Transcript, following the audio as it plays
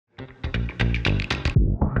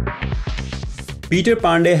Peter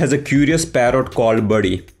Pandey has a curious parrot called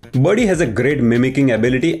Buddy. Buddy has a great mimicking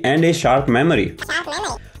ability and a sharp memory.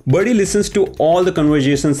 Buddy listens to all the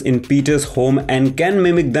conversations in Peter's home and can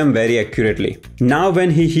mimic them very accurately. Now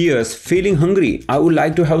when he hears, "Feeling hungry, I would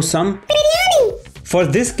like to have some biryani." For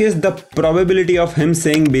this case, the probability of him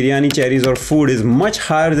saying biryani, cherries or food is much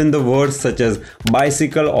higher than the words such as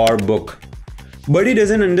bicycle or book. Buddy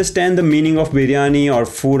doesn't understand the meaning of biryani or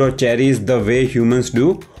food or cherries the way humans do.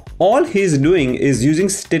 All he's doing is using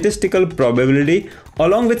statistical probability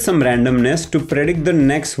along with some randomness to predict the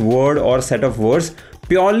next word or set of words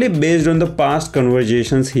purely based on the past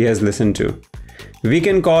conversations he has listened to. We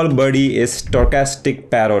can call Buddy a stochastic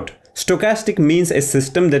parrot. Stochastic means a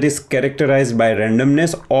system that is characterized by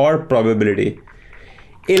randomness or probability.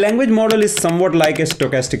 A language model is somewhat like a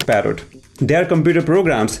stochastic parrot. They are computer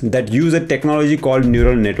programs that use a technology called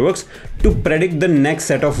neural networks to predict the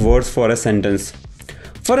next set of words for a sentence.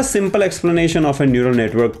 For a simple explanation of a neural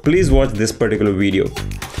network, please watch this particular video.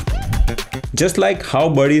 Just like how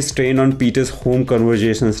Buddy is trained on Peter's home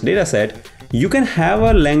conversations dataset, you can have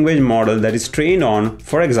a language model that is trained on,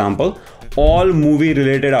 for example, all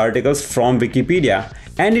movie-related articles from Wikipedia,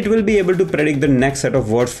 and it will be able to predict the next set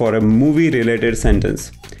of words for a movie-related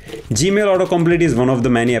sentence. Gmail autocomplete is one of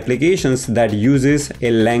the many applications that uses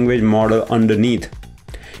a language model underneath.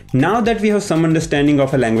 Now that we have some understanding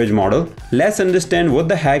of a language model, let's understand what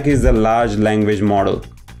the heck is a large language model.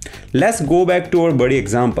 Let's go back to our Buddy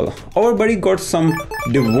example. Our Buddy got some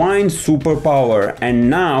divine superpower and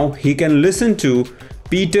now he can listen to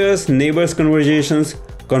Peter's neighbors' conversations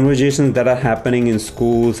that are happening in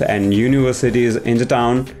schools and universities in the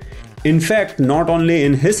town. In fact, not only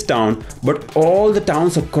in his town, but all the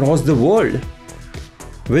towns across the world.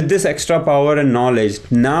 With this extra power and knowledge,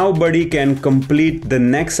 now Buddy can complete the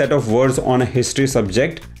next set of words on a history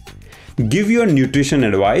subject, give you a nutrition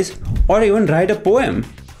advice, or even write a poem.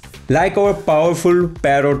 Like our powerful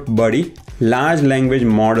parrot Buddy, large language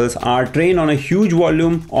models are trained on a huge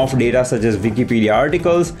volume of data such as Wikipedia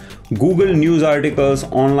articles, Google News articles,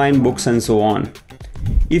 online books, and so on.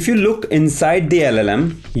 If you look inside the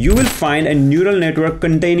LLM, you will find a neural network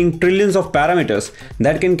containing trillions of parameters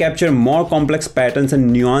that can capture more complex patterns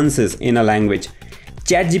and nuances in a language.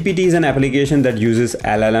 ChatGPT is an application that uses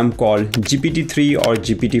LLM called GPT-3 or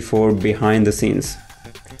GPT-4 behind the scenes.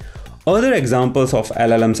 Other examples of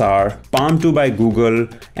LLMs are Palm 2 by Google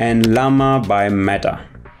and Llama by Meta.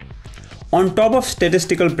 On top of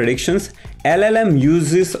statistical predictions, LLM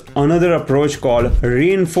uses another approach called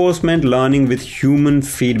reinforcement learning with human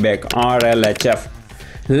feedback, RLHF.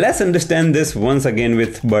 Let's understand this once again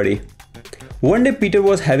with Buddy. One day Peter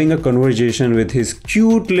was having a conversation with his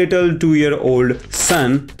cute little 2-year-old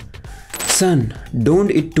son. "Son, don't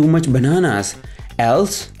eat too much bananas,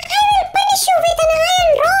 else I will punish you with an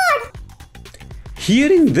iron rod."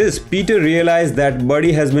 Hearing this, Peter realized that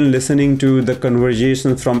Buddy has been listening to the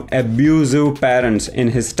conversations from abusive parents in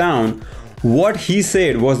his town. What he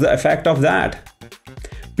said was the effect of that.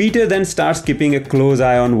 Peter then starts keeping a close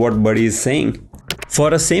eye on what Buddy is saying.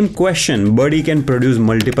 For a same question, Buddy can produce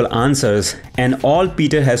multiple answers, and all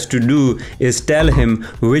Peter has to do is tell him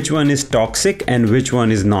which one is toxic and which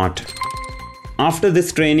one is not. After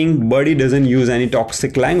this training, Buddy doesn't use any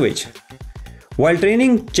toxic language. While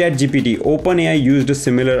training ChatGPT, OpenAI used a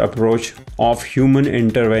similar approach of human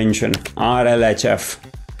intervention, RLHF.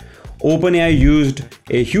 OpenAI used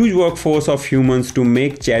a huge workforce of humans to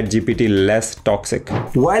make ChatGPT less toxic.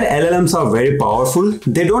 While LLMs are very powerful,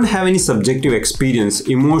 they don't have any subjective experience,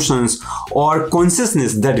 emotions, or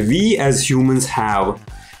consciousness that we as humans have.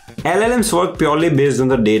 LLMs work purely based on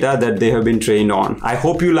the data that they have been trained on. I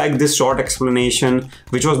hope you like this short explanation,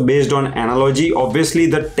 which was based on analogy. Obviously,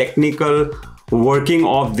 the technical working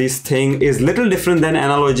of this thing is little different than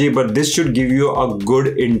analogy, but this should give you a good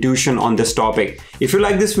intuition on this topic. If you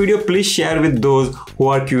like this video, please share with those who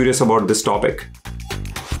are curious about this topic.